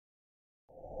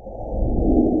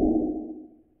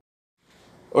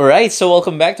Alright, so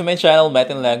welcome back to my channel, Math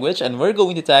and Language, and we're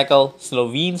going to tackle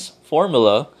Slovin's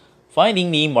formula, finding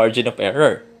the margin of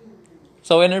error.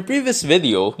 So in our previous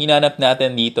video, hinanap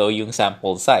natin dito yung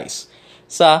sample size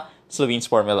sa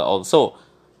Slovin's formula also.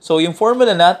 So yung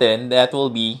formula natin, that will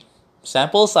be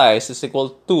sample size is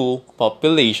equal to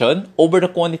population over the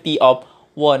quantity of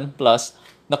 1 plus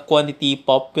the quantity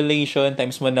population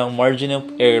times mo ng margin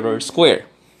of error square.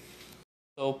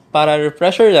 So para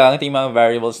refresher lang, ito yung mga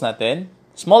variables natin.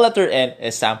 Small letter n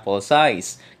is sample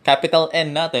size. Capital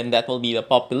N natin, that will be the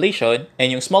population. And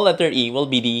yung small letter e will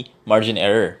be the margin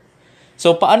error.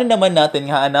 So, paano naman natin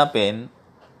hahanapin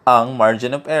ang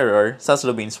margin of error sa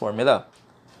Slovin's formula?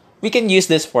 We can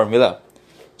use this formula.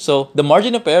 So, the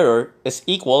margin of error is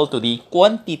equal to the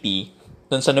quantity.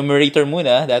 Dun sa numerator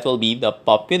muna, that will be the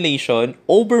population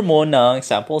over mo ng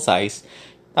sample size.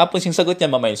 Tapos yung sagot niya,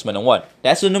 maminus mo ng 1.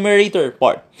 That's the numerator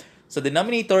part. So,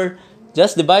 denominator,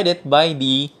 just divide it by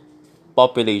the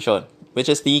population,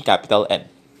 which is the capital N.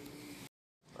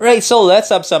 Right, so let's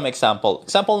have some example.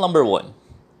 Example number 1.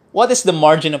 What is the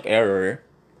margin of error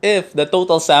if the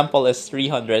total sample is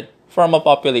 300 from a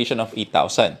population of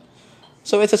 8,000?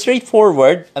 So it's a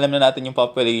straightforward. Alam na natin yung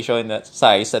population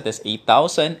size that is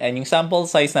 8,000 and yung sample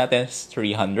size natin is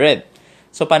 300.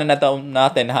 So paano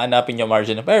natin hanapin yung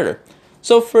margin of error?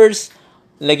 So first,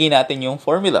 lagay natin yung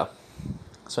formula.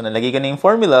 So nalagay ko na yung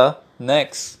formula.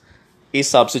 Next,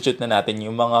 i-substitute na natin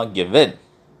yung mga given.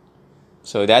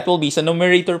 So, that will be sa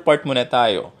numerator part muna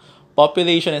tayo.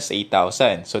 Population is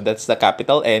 8,000. So, that's the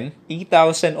capital N.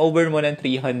 8,000 over mo ng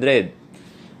 300.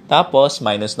 Tapos,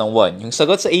 minus ng 1. Yung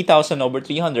sagot sa 8,000 over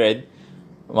 300,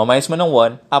 maminus mo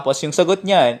ng 1. Tapos, yung sagot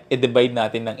niyan, i-divide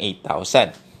natin ng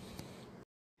 8,000.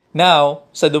 Now,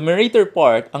 sa numerator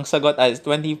part, ang sagot ay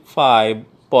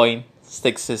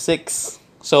 25.66.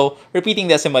 So, repeating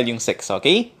decimal yung 6,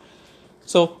 okay?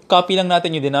 So, copy lang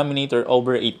natin yung denominator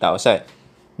over 8,000.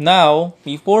 Now,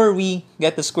 before we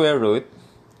get the square root,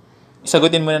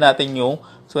 isagutin muna natin yung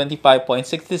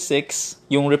 25.66,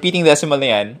 yung repeating decimal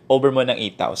na yan, over mo ng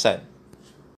 8,000.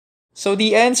 So,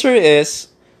 the answer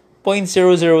is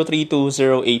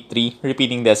 0.0032083,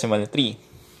 repeating decimal 3.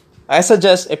 I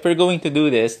suggest, if you're going to do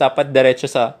this, dapat diretso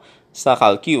sa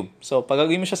calcube. So, pag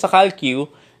gagawin mo siya sa calcube,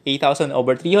 8,000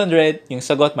 over 300, yung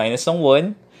sagot minus ng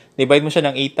 1, divide mo siya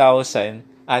ng 8,000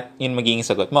 at yun magiging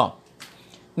sagot mo.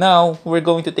 Now, we're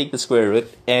going to take the square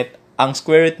root at ang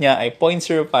square root niya ay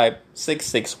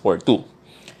 0.056642.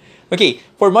 Okay,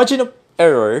 for margin of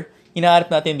error, hinahanap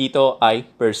natin dito ay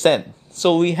percent.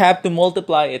 So, we have to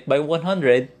multiply it by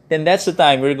 100, then that's the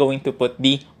time we're going to put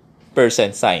the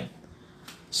percent sign.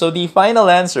 So, the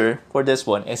final answer for this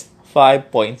one is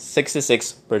 5.66%.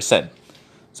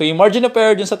 So, yung margin of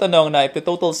error dun sa tanong na if the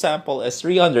total sample is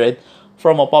 300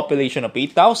 from a population of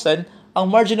 8,000, ang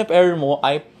margin of error mo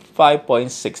ay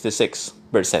 5.66%.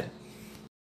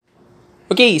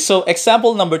 Okay, so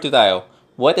example number 2 tayo.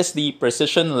 What is the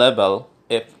precision level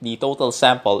if the total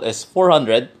sample is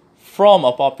 400 from a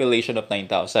population of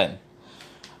 9,000?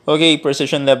 Okay,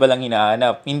 precision level ang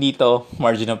hinahanap. Hindi to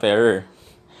margin of error.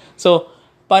 So,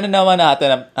 paano naman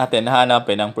natin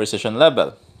hanapin ang precision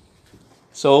level?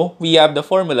 So, we have the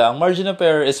formula. Ang margin of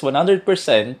error is 100%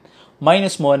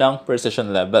 minus mo ng precision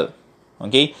level.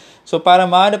 Okay? So, para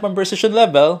mahanap ang precision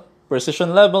level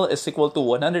is equal to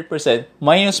 100%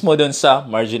 minus mo dun sa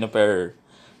margin of error.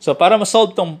 So, para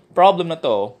ma-solve tong problem na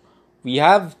to, we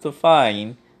have to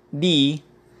find the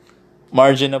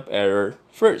margin of error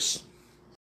first.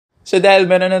 So, dahil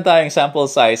meron na tayong sample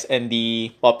size and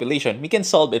the population, we can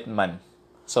solve it man.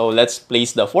 So, let's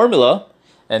place the formula.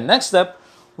 And next step,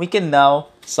 we can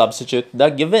now substitute the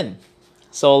given.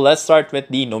 So, let's start with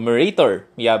the numerator.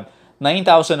 We have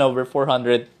 9,000 over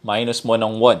 400 minus mo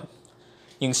ng 1.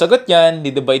 Yung sagot yan,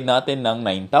 divide natin ng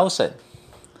 9,000.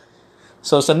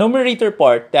 So, sa numerator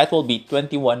part, that will be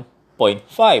 21.5.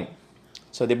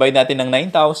 So, divide natin ng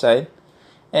 9,000.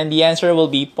 And the answer will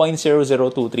be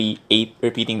 0.00238,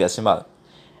 repeating decimal.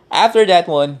 After that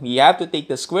one, we have to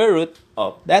take the square root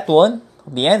of that one,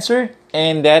 the answer,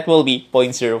 and that will be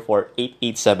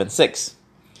 0.048876.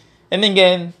 And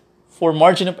again, for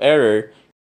margin of error,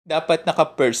 dapat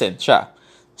naka-percent siya.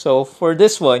 So, for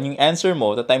this one, yung answer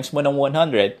mo, times mo ng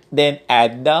 100, then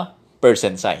add the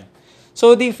percent sign.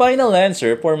 So, the final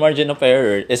answer for margin of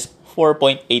error is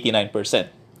 4.89%.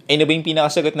 Ano ba yung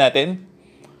pinakasagot natin?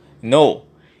 No.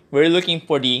 We're looking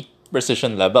for the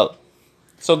precision level.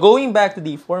 So, going back to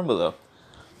the formula,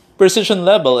 precision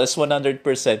level is 100%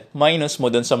 minus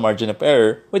mo dun sa margin of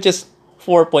error, which is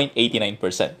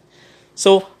 4.89%.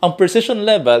 So, ang precision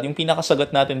level, yung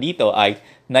pinakasagot natin dito ay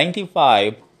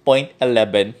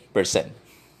 95.11%.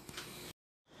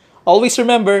 Always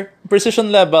remember,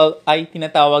 precision level ay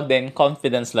tinatawag din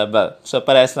confidence level. So,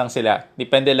 parehas lang sila.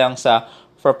 Depende lang sa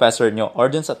professor nyo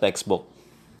or dun sa textbook.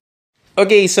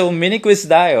 Okay, so mini quiz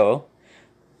tayo.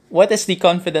 What is the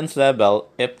confidence level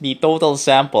if the total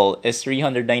sample is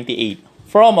 398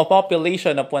 from a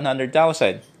population of 100,000?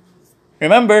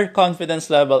 Remember, confidence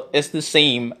level is the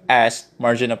same as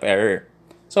margin of error.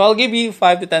 So I'll give you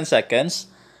 5 to 10 seconds.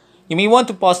 You may want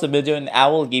to pause the video and I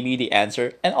will give you the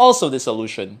answer and also the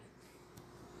solution.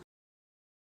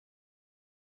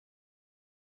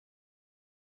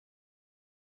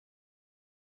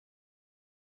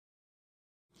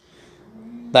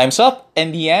 Time's up,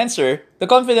 and the answer, the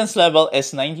confidence level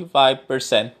is 95%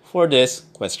 for this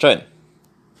question.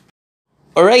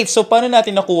 Alright, so paano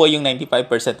natin nakuha yung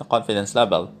 95% ng confidence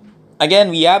level?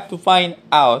 Again, we have to find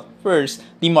out first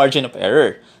the margin of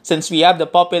error. Since we have the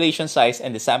population size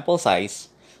and the sample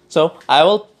size, so I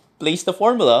will place the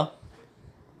formula.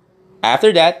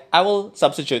 After that, I will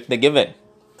substitute the given.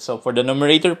 So for the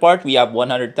numerator part, we have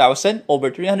 100,000 over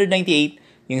 398.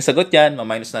 Yung sagot yan,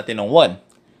 ma-minus natin ng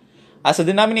 1. As a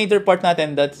denominator part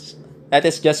natin, that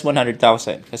is just 100,000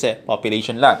 kasi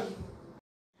population lang.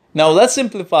 Now, let's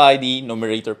simplify the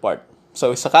numerator part.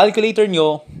 So, sa calculator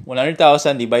nyo,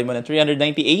 100,000 divide mo ng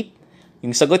 398.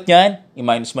 Yung sagot niyan,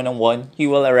 i-minus mo ng 1,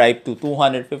 you will arrive to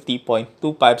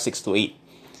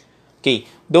 250.25628. Okay,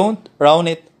 don't round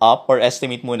it up or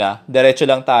estimate muna. Diretso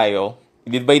lang tayo.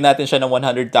 I-divide natin siya ng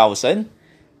 100,000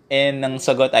 and ang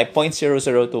sagot ay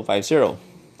 0.00250.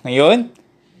 Ngayon,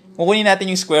 kukunin natin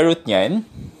yung square root niyan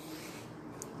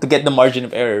to get the margin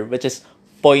of error, which is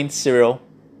 0.0500.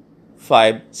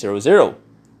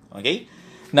 Okay?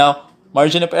 Now,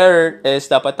 margin of error is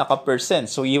dapat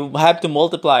naka-percent. So, you have to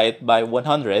multiply it by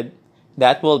 100.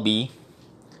 That will be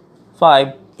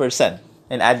 5%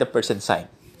 and add the percent sign.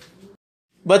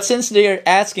 But since they are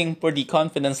asking for the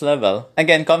confidence level,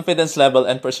 again, confidence level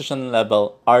and precision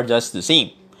level are just the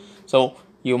same. So,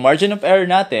 yung margin of error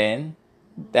natin,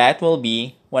 that will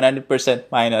be 100%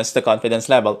 minus the confidence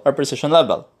level or precision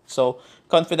level. So,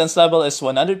 confidence level is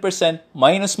 100%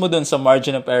 minus mo dun sa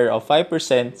margin of error of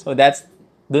 5%. So, that's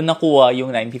dun nakuha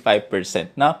yung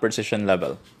 95% na precision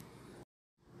level.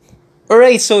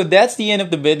 Alright, so that's the end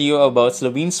of the video about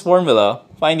Slovin's formula,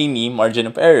 finding the margin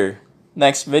of error.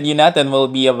 Next video natin will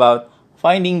be about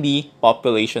finding the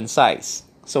population size.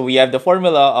 So, we have the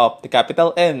formula of the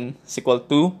capital N is equal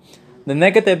to the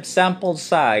negative sample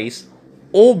size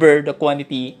over the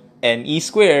quantity NE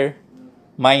square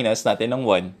minus natin ng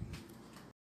 1.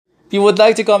 If you would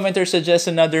like to comment or suggest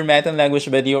another math and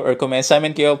language video or kung may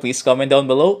assignment kayo, please comment down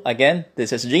below. Again,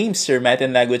 this is James, your math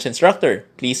and language instructor.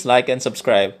 Please like and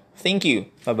subscribe. Thank you.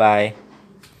 Bye-bye.